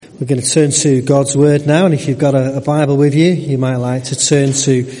We're going to turn to God's Word now, and if you've got a Bible with you, you might like to turn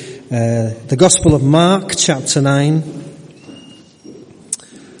to the Gospel of Mark, chapter 9.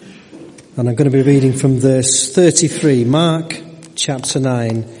 And I'm going to be reading from verse 33. Mark, chapter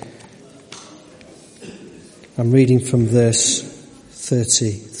 9. I'm reading from verse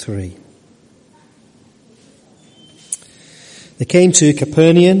 33. They came to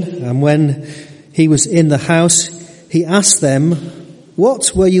Capernaum, and when he was in the house, he asked them,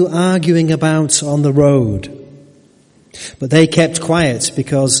 "What were you arguing about on the road?" But they kept quiet,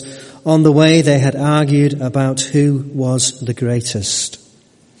 because on the way they had argued about who was the greatest.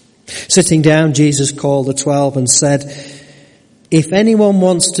 Sitting down, Jesus called the 12 and said, "If anyone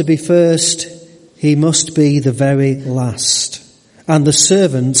wants to be first, he must be the very last, and the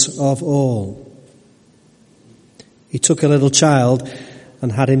servant of all." He took a little child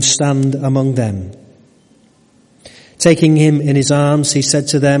and had him stand among them. Taking him in his arms, he said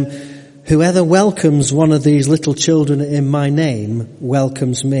to them, "Whoever welcomes one of these little children in my name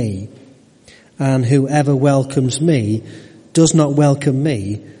welcomes me. And whoever welcomes me does not welcome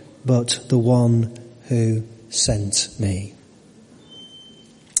me, but the one who sent me."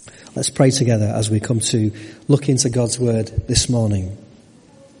 Let's pray together as we come to look into God's Word this morning.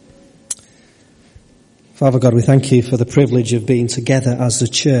 Father God, we thank you for the privilege of being together as a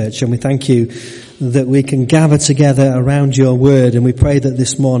church, and we thank you that we can gather together around your word, and we pray that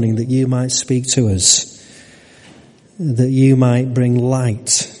this morning that you might speak to us, that you might bring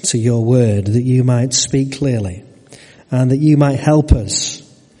light to your word, that you might speak clearly, and that you might help us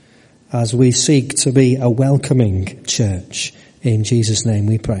as we seek to be a welcoming church. In Jesus' name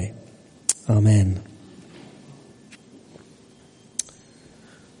we pray. Amen.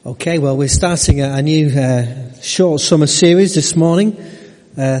 Okay, well, we're starting a new short summer series this morning,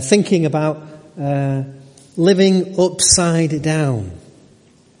 thinking about living upside down.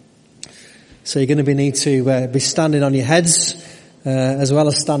 So you're going to need to be standing on your heads, as well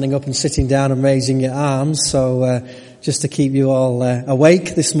as standing up and sitting down and raising your arms. So just to keep you all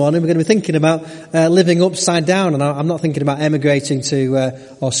awake this morning, we're going to be thinking about living upside down. And I'm not thinking about emigrating to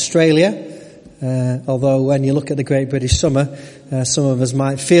Australia. Although when you look at the Great British Summer, some of us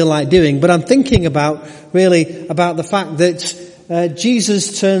might feel like doing. But I'm thinking about the fact that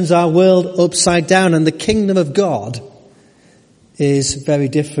Jesus turns our world upside down, and the kingdom of God is very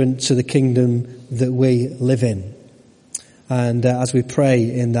different to the kingdom that we live in. And as we pray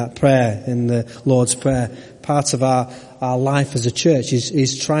in that prayer, in the Lord's Prayer, part of our life as a church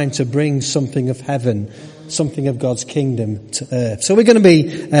is trying to bring something of heaven, something of God's kingdom to earth. So we're going to be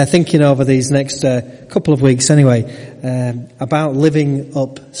thinking over these next couple of weeks anyway, about living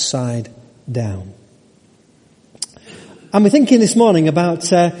upside down. And we're thinking this morning about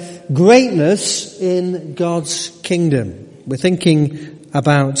greatness in God's kingdom. We're thinking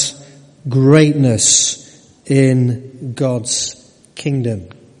about greatness in God's kingdom.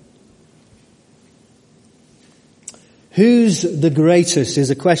 Who's the greatest is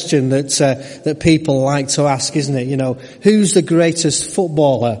a question that people like to ask, isn't it? You know, who's the greatest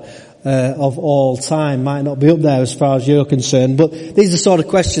footballer of all time? Might not be up there as far as you're concerned, but these are the sort of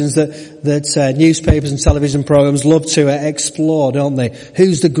questions that newspapers and television programs love to explore, don't they?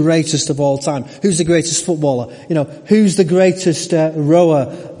 Who's the greatest of all time? Who's the greatest footballer? You know, who's the greatest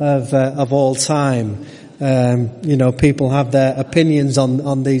rower of all time? You know, people have their opinions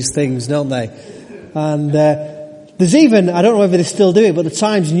on these things, don't they? And there's even, I don't know whether they still do it, but the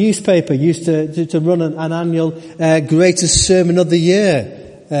Times newspaper used to run an annual greatest sermon of the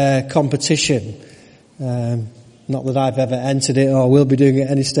year competition. Not that I've ever entered it or will be doing it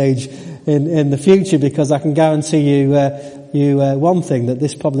at any stage in the future, because I can guarantee you one thing, that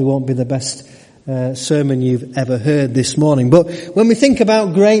this probably won't be the best sermon you've ever heard this morning. But when we think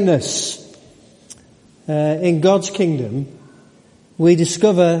about greatness in God's kingdom, we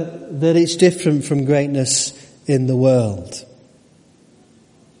discover that it's different from greatness in the world.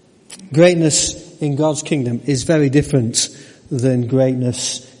 Greatness in God's kingdom is very different than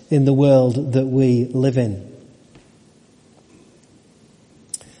greatness in the world that we live in.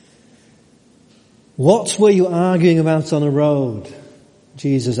 "What were you arguing about on the road?"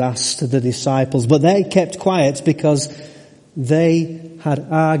 Jesus asked the disciples, but they kept quiet because they had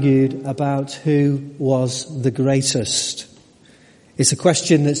argued about who was the greatest. It's a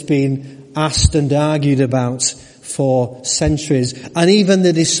question that's been asked and argued about for centuries. And even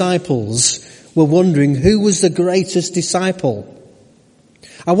the disciples were wondering who was the greatest disciple.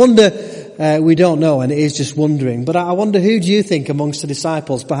 I wonder, we don't know, and it is just wondering, but I wonder, who do you think amongst the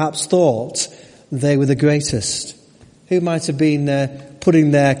disciples perhaps thought they were the greatest? Who might have been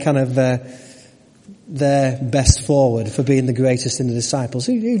putting their kind of their best forward for being the greatest in the disciples?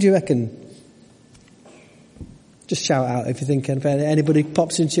 Who do you reckon? Just shout out if you think anybody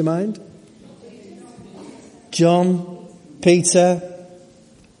pops into your mind. John, Peter.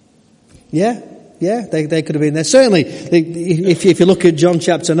 Yeah, they could have been there. Certainly, if you look at John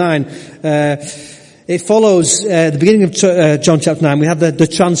chapter 9, it follows the beginning of John chapter 9. We have the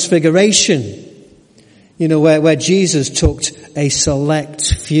transfiguration. Where Jesus took a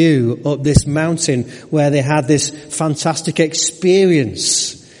select few up this mountain where they had this fantastic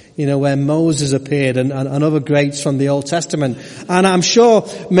experience, where Moses appeared and other greats from the Old Testament. And I'm sure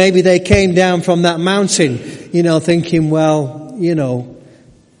maybe they came down from that mountain, thinking, well,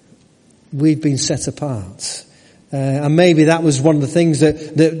 we've been set apart. And maybe that was one of the things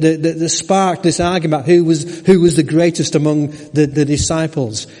that sparked this argument about who was the greatest among the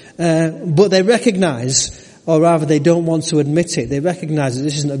disciples. But they recognize, or rather they don't want to admit it, they recognize that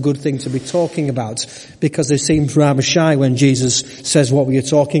this isn't a good thing to be talking about, because they seemed rather shy when Jesus says what we are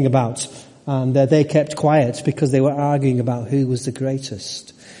talking about. And they kept quiet because they were arguing about who was the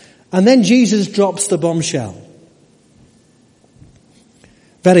greatest. And then Jesus drops the bombshell.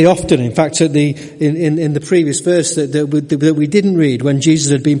 Very often, in fact, in the previous verse that we didn't read, when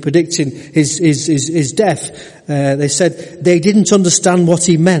Jesus had been predicting his death, they said they didn't understand what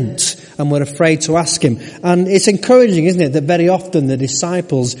he meant and were afraid to ask him. And it's encouraging, isn't it, that very often the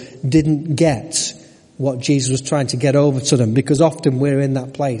disciples didn't get what Jesus was trying to get over to them, because often we're in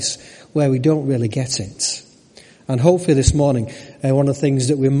that place where we don't really get it. And hopefully this morning, one of the things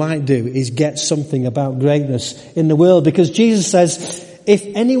that we might do is get something about greatness in the world, because Jesus says, if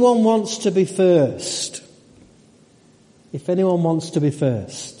anyone wants to be first,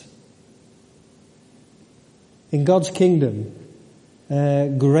 in God's kingdom,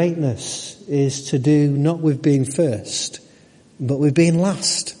 greatness is to do not with being first, but with being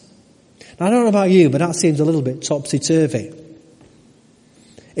last. Now, I don't know about you, but that seems a little bit topsy-turvy.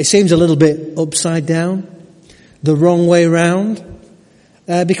 It seems a little bit upside down, the wrong way round,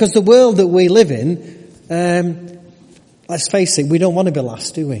 because the world that we live in, let's face it, we don't want to be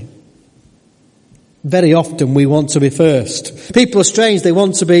last, do we? Very often we want to be first. People are strange. They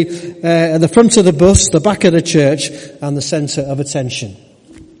want to be at the front of the bus, the back of the church, and the centre of attention.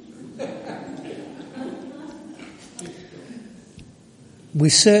 We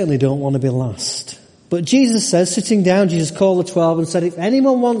certainly don't want to be last. But Jesus says, sitting down, Jesus called the 12 and said, if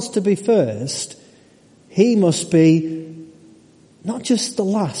anyone wants to be first, he must be not just the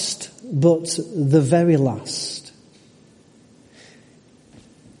last, but the very last.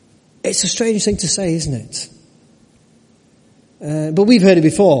 It's a strange thing to say, isn't it? But we've heard it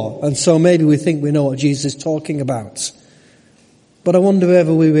before, and so maybe we think we know what Jesus is talking about. But I wonder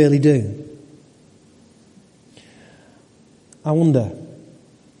whether we really do. I wonder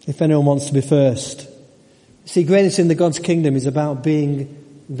if anyone wants to be first. See, greatness in the God's kingdom is about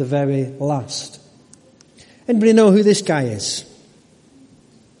being the very last. Anybody know who this guy is?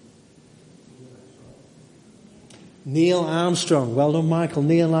 Neil Armstrong. Well done, Michael.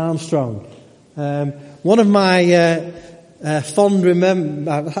 Neil Armstrong. One of my fond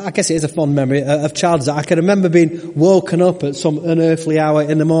I guess it is a fond memory of childhood. I can remember being woken up at some unearthly hour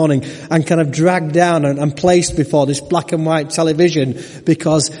in the morning and kind of dragged down and placed before this black and white television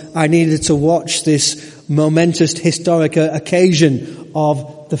because I needed to watch this momentous historic occasion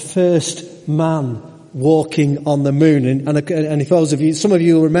of the first man walking on the moon. And if those of you, some of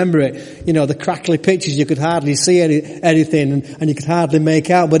you will remember it, the crackly pictures, you could hardly see anything and you could hardly make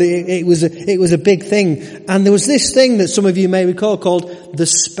out, but it was a big thing. And there was this thing that some of you may recall called the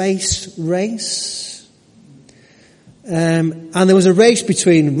space race. And there was a race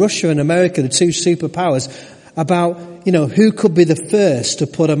between Russia and America, the two superpowers, about, who could be the first to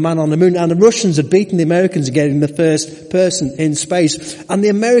put a man on the moon. And the Russians had beaten the Americans getting the first person in space. And the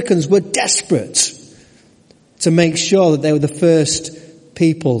Americans were desperate to make sure that they were the first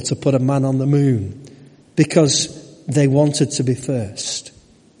people to put a man on the moon, because they wanted to be first.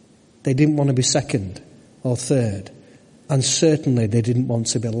 They didn't want to be second or third, and certainly they didn't want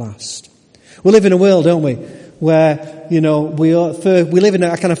to be last. We live in a world, don't we, where, we live in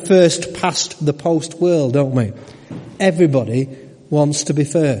a kind of first past the post world, don't we? Everybody wants to be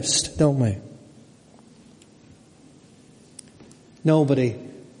first, don't we? Nobody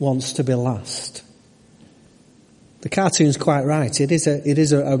wants to be last. The cartoon's quite right. It is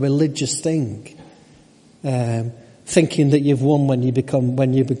a religious thing, thinking that you've won when you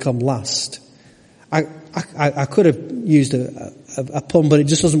become last. I could have used a pun, but it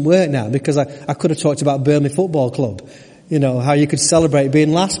just doesn't work now, because I could have talked about Burnley Football Club. How you could celebrate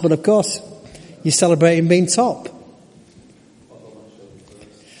being last, but of course you're celebrating being top.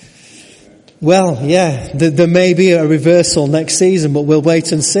 Well, yeah, there may be a reversal next season, but we'll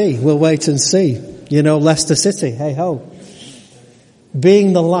wait and see. We'll wait and see. You know, Leicester City, hey ho.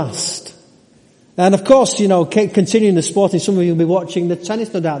 Being the last. And of course, you know, continuing the sporting, some of you will be watching the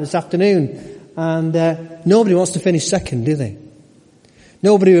tennis, no doubt, this afternoon. And nobody wants to finish second, do they?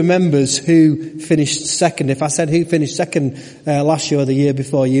 Nobody remembers who finished second. If I said who finished second last year or the year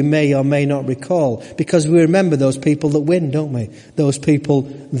before, you may or may not recall. Because we remember those people that win, don't we? Those people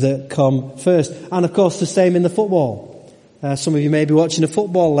that come first. And of course the same in the football. Some of you may be watching the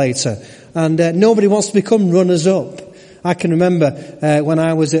football later. And nobody wants to become runners-up. I can remember when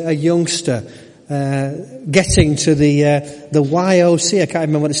I was a youngster getting to the YOC. I can't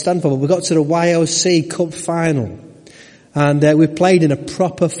remember what it stands for, but we got to the YOC Cup final. And we played in a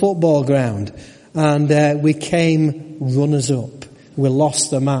proper football ground. And we came runners-up. We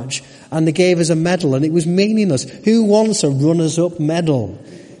lost the match. And they gave us a medal, and it was meaningless. Who wants a runners-up medal?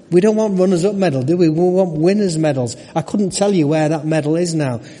 We don't want runners-up medal, do we? We want winners' medals. I couldn't tell you where that medal is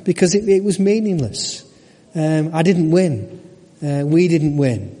now, because it was meaningless. I didn't win. We didn't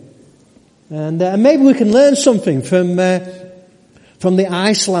win. And maybe we can learn something from the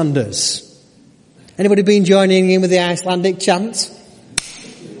Icelanders. Anybody been joining in with the Icelandic chant?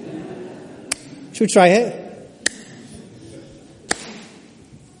 Should we try it?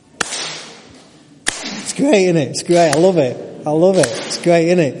 It's great, isn't it? It's great. I love it. I love it. It's great,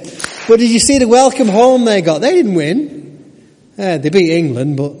 isn't it? But did you see the welcome home they got? They didn't win. They beat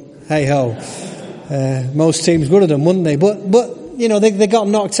England, but hey ho. Most teams would have done, wouldn't they? But you know, they got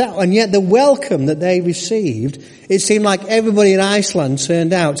knocked out, and yet the welcome that they received, it seemed like everybody in Iceland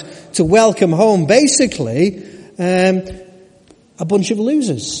turned out to welcome home basically a bunch of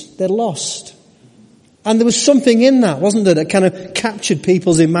losers. They'd lost. And there was something in that, wasn't there, that kind of captured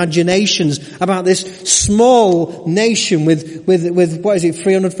people's imaginations about this small nation with what is it,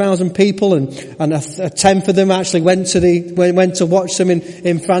 300,000 people, and a tenth of them actually went to watch them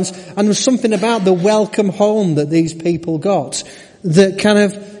in France. And there was something about the welcome home that these people got that kind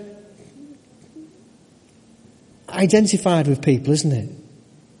of identified with people, isn't it?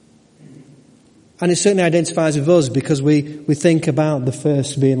 And it certainly identifies with us because we think about the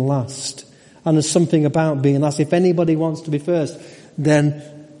first being last. And there's something about being last. If anybody wants to be first, then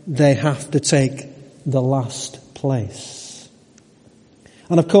they have to take the last place.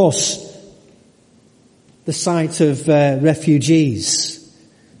 And of course, the sight of refugees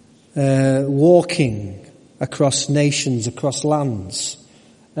walking across nations, across lands.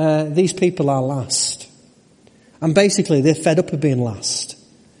 These people are last. And basically they're fed up of being last.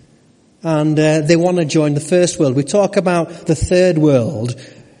 And they want to join the first world. We talk about the third world,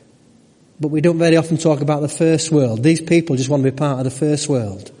 but we don't very often talk about the first world. These people just want to be part of the first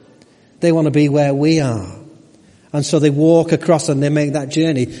world. They want to be where we are. And so they walk across and they make that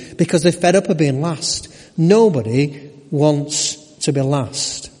journey because they're fed up of being last. Nobody wants to be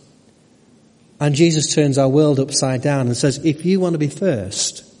last. And Jesus turns our world upside down and says, if you want to be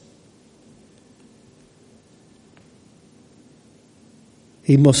first,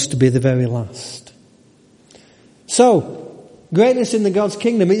 he must be the very last. So, greatness in the God's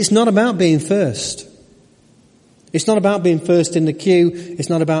kingdom, it's not about being first. It's not about being first in the queue. It's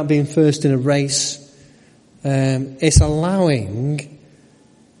not about being first in a race. It's allowing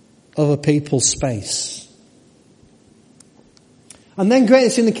other people's space. And then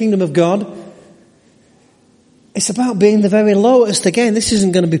greatness in the kingdom of God, it's about being the very lowest. Again, this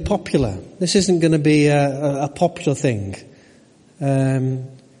isn't going to be popular. This isn't going to be a popular thing.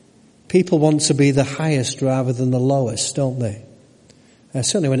 People want to be the highest rather than the lowest, don't they?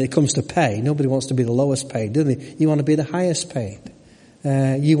 Certainly when it comes to pay, nobody wants to be the lowest paid, do they? You want to be the highest paid.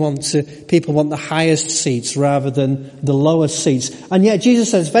 People want the highest seats rather than the lowest seats. And yet Jesus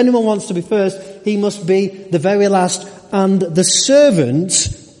says, if anyone wants to be first, he must be the very last and the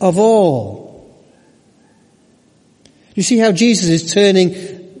servant of all. You see how Jesus is turning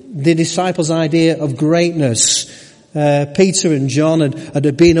the disciples' idea of greatness. Peter and John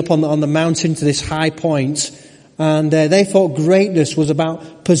had been up on the mountain to this high point, and they thought greatness was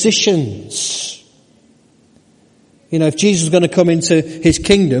about positions. You know, if Jesus was going to come into his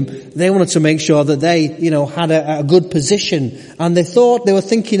kingdom, they wanted to make sure that they, had a good position. And they were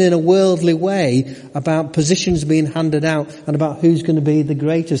thinking in a worldly way about positions being handed out and about who's going to be the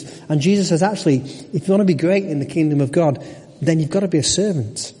greatest. And Jesus says, actually, if you want to be great in the kingdom of God, then you've got to be a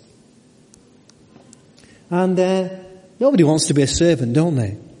servant. And nobody wants to be a servant, don't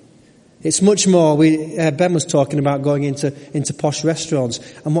they? It's much more. Ben was talking about going into posh restaurants,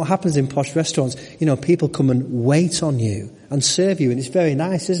 and what happens in posh restaurants, people come and wait on you and serve you, and it's very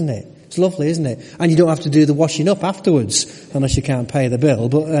nice, isn't it? It's lovely, isn't it? And you don't have to do the washing up afterwards, unless you can't pay the bill.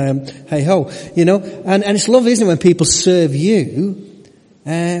 But hey ho, And it's lovely, isn't it, when people serve you?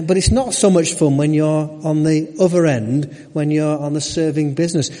 But it's not so much fun when you're on the other end, when you're on the serving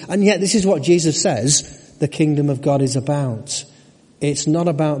business. And yet this is what Jesus says the kingdom of God is about. It's not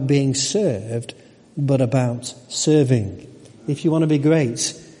about being served, but about serving. If you want to be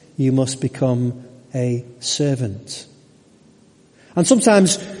great, you must become a servant. And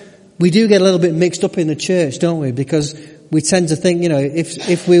sometimes we do get a little bit mixed up in the church, don't we? Because we tend to think,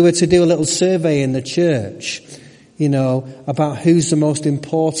 if we were to do a little survey in the church, about who's the most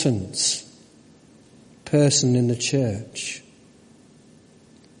important person in the church,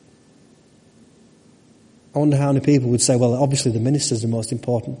 I wonder how many people would say, well, obviously the minister's the most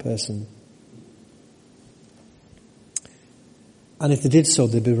important person. And if they did so,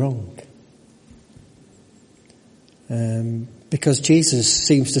 they'd be wrong. Because Jesus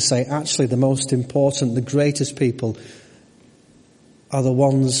seems to say, actually, the most important, the greatest people are the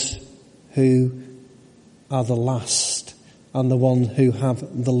ones who are the last and the ones who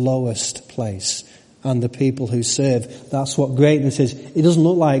have the lowest place and the people who serve. That's what greatness is. It doesn't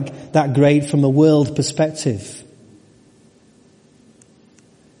look like that great from a world perspective.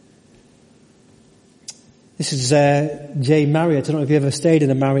 This is J. Marriott. I don't know if you ever stayed in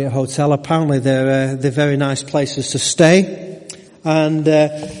a Marriott hotel. Apparently they're very nice places to stay. And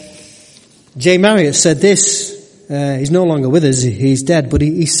J. Marriott said this. He's no longer with us. He's dead. But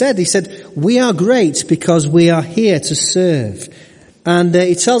he said, we are great because we are here to serve. And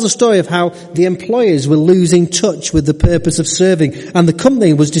he tells a story of how the employers were losing touch with the purpose of serving. And the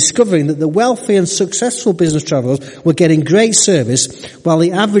company was discovering that the wealthy and successful business travelers were getting great service while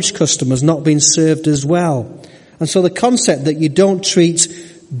the average customer's not being served as well. And so the concept that you don't treat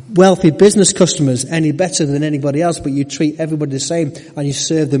wealthy business customers any better than anybody else, but you treat everybody the same and you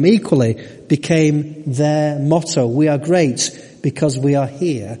serve them equally, became their motto. We are great because we are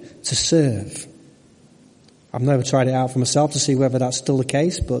here to serve. I've never tried it out for myself to see whether that's still the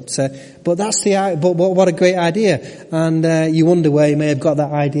case, but that's but what a great idea. And you wonder where he may have got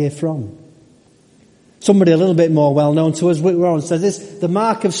that idea from. Somebody a little bit more well known to us, Rick Warren, says this: the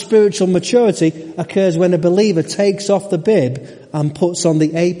mark of spiritual maturity occurs when a believer takes off the bib and puts on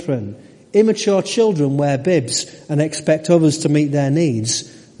the apron. Immature children wear bibs and expect others to meet their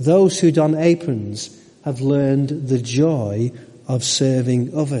needs. Those who don aprons have learned the joy of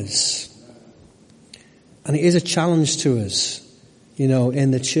serving others. And it is a challenge to us,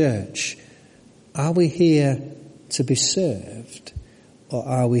 in the church. Are we here to be served, or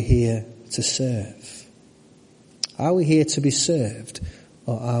are we here to serve? Are we here to be served,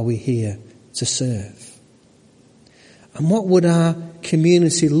 or are we here to serve? And what would our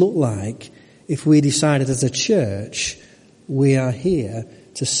community look like if we decided as a church we are here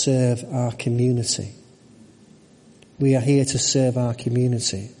to serve our community? We are here to serve our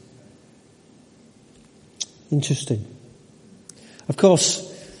community. Interesting. Of course,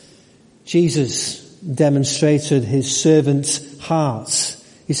 Jesus demonstrated his servant's heart.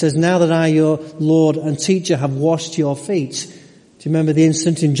 He says, now that I, your Lord and teacher, have washed your feet. Do you remember the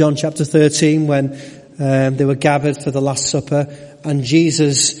incident in John chapter 13 when they were gathered for the Last Supper and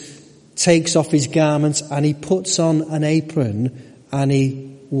Jesus takes off his garments and he puts on an apron and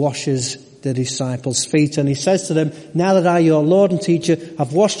he washes the disciples' feet, and he says to them, now that I, your Lord and teacher,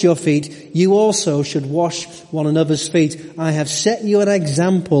 have washed your feet, you also should wash one another's feet. I have set you an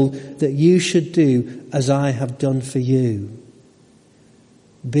example that you should do as I have done for you.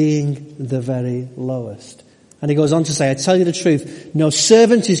 Being the very lowest. And he goes on to say, I tell you the truth, no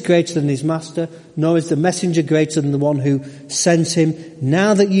servant is greater than his master, nor is the messenger greater than the one who sent him.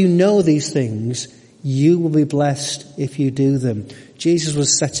 Now that you know these things, you will be blessed if you do them. Jesus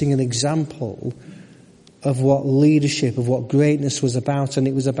was setting an example of what leadership, of what greatness was about, and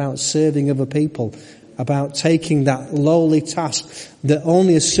it was about serving other people, about taking that lowly task that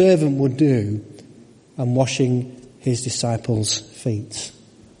only a servant would do and washing his disciples' feet.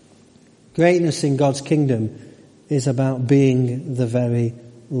 Greatness in God's kingdom is about being the very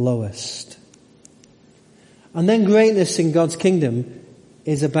lowest. And then greatness in God's kingdom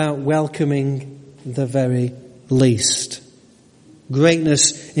is about welcoming the very least.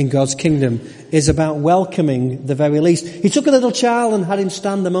 Greatness in God's kingdom is about welcoming the very least. He took a little child and had him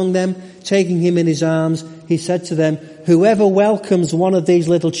stand among them, taking him in his arms. He said to them, whoever welcomes one of these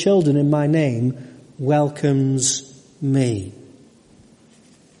little children in my name welcomes me.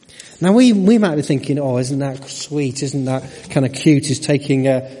 Now we might be thinking, oh, isn't that sweet? Isn't that kind of cute? He's taking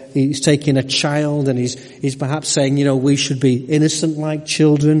a child and he's perhaps saying, we should be innocent like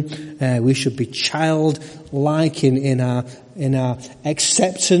children. We should be childlike in our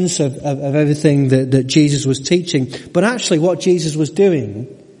acceptance of everything that Jesus was teaching. But actually what Jesus was doing,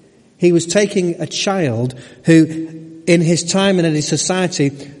 he was taking a child who in his time and in his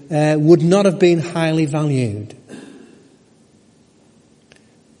society would not have been highly valued.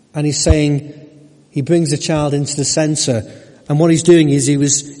 And he's saying, he brings the child into the centre. And what he's doing is he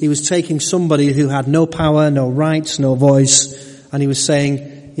was taking somebody who had no power, no rights, no voice. And he was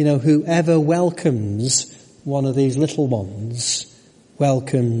saying, whoever welcomes one of these little ones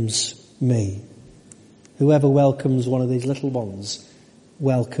welcomes me. Whoever welcomes one of these little ones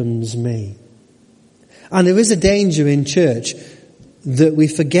welcomes me. And there is a danger in church that we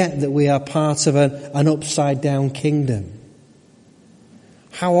forget that we are part of an upside down kingdom.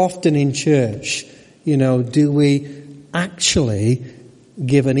 How often in church, do we actually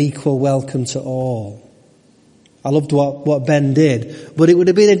give an equal welcome to all? I loved what Ben did, but it would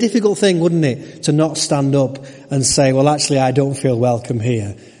have been a difficult thing, wouldn't it, to not stand up and say, well, actually, I don't feel welcome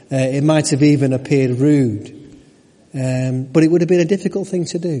here. It might have even appeared rude, but it would have been a difficult thing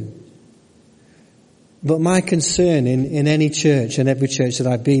to do. But my concern in any church and every church that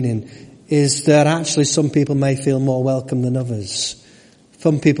I've been in is that actually some people may feel more welcome than others.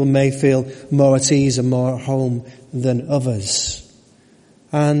 Some people may feel more at ease and more at home than others.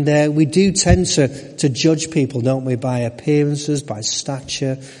 And we do tend to judge people, don't we, by appearances, by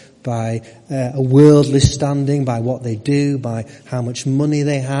stature, by a worldly standing, by what they do, by how much money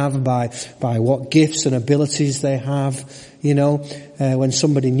they have, by what gifts and abilities they have. When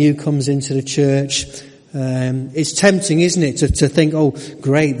somebody new comes into the church, it's tempting, isn't it, to think, oh,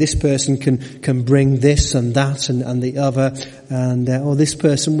 great, this person can bring this and that and the other, and this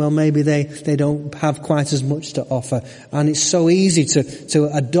person, well, maybe they don't have quite as much to offer. And it's so easy to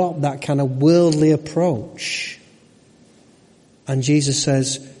adopt that kind of worldly approach. And Jesus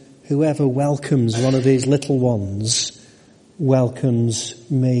says, whoever welcomes one of these little ones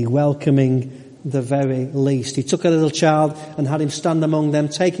welcomes me, welcoming the very least. He took a little child and had him stand among them,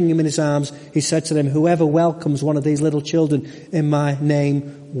 taking him in his arms. He said to them, whoever welcomes one of these little children in my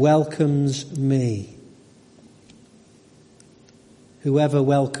name welcomes me. Whoever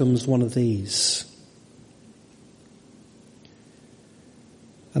welcomes one of these.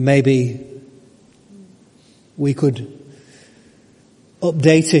 And maybe we could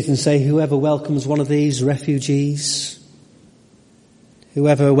update it and say, whoever welcomes one of these refugees,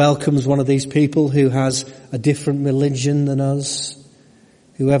 whoever welcomes one of these people who has a different religion than us,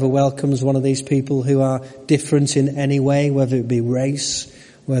 whoever welcomes one of these people who are different in any way, whether it be race,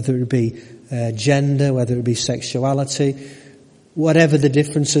 whether it be gender, whether it be sexuality, whatever the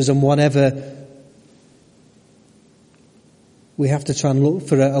differences and whatever, we have to try and look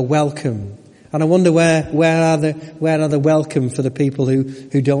for a welcome. And I wonder where are the welcome for the people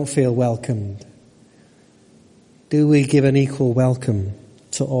who don't feel welcomed? Do we give an equal welcome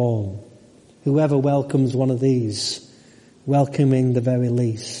to all? Whoever welcomes one of these, welcoming the very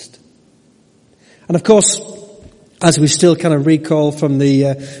least. And of course, as we still kind of recall from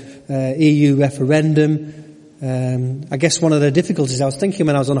the EU referendum, I guess one of the difficulties, I was thinking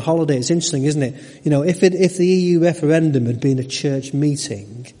when I was on holiday, it's interesting, isn't it? If the EU referendum had been a church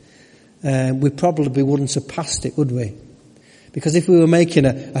meeting, we probably wouldn't have passed it, would we? Because if we were making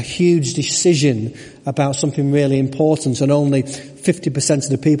a huge decision about something really important and only 50% of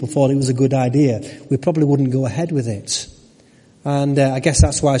the people thought it was a good idea, we probably wouldn't go ahead with it. And I guess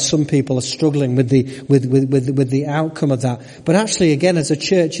that's why some people are struggling with the outcome of that. But actually, again, as a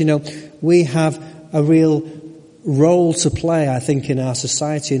church, we have a real role to play, I think, in our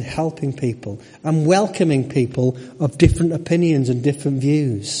society in helping people and welcoming people of different opinions and different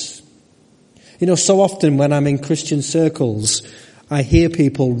views. So often when I'm in Christian circles, I hear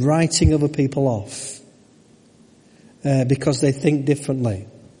people writing other people off because they think differently,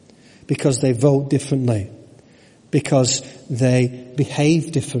 because they vote differently, because they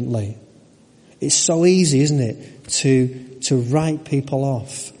behave differently. It's so easy, isn't it, to write people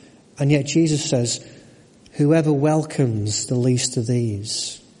off. And yet Jesus says, whoever welcomes the least of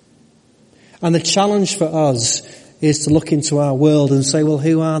these. And the challenge for us is to look into our world and say, well,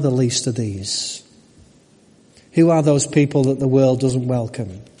 who are the least of these? Who are those people that the world doesn't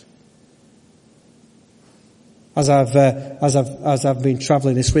welcome? As I've been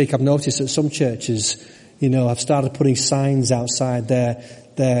travelling this week, I've noticed that some churches, have started putting signs outside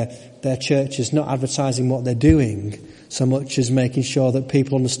their churches, not advertising what they're doing, so much as making sure that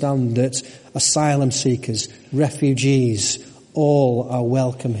people understand that asylum seekers, refugees, All are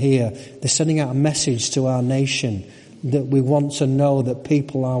welcome here. They're sending out a message to our nation that we want to know that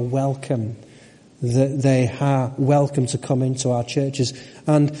people are welcome, that they are welcome to come into our churches.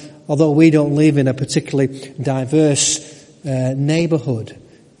 And although we don't live in a particularly diverse neighbourhood,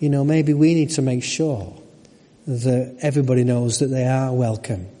 maybe we need to make sure that everybody knows that they are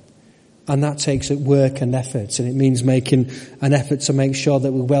welcome. And that takes work and effort, and it means making an effort to make sure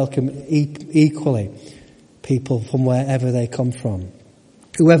that we welcome equally people from wherever they come from.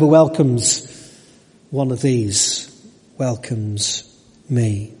 Whoever welcomes one of these welcomes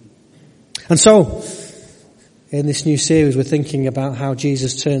me. And so, in this new series, we're thinking about how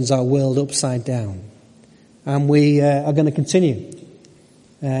Jesus turns our world upside down. And we are going to continue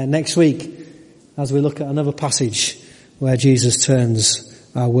next week as we look at another passage where Jesus turns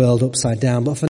our world upside down. But for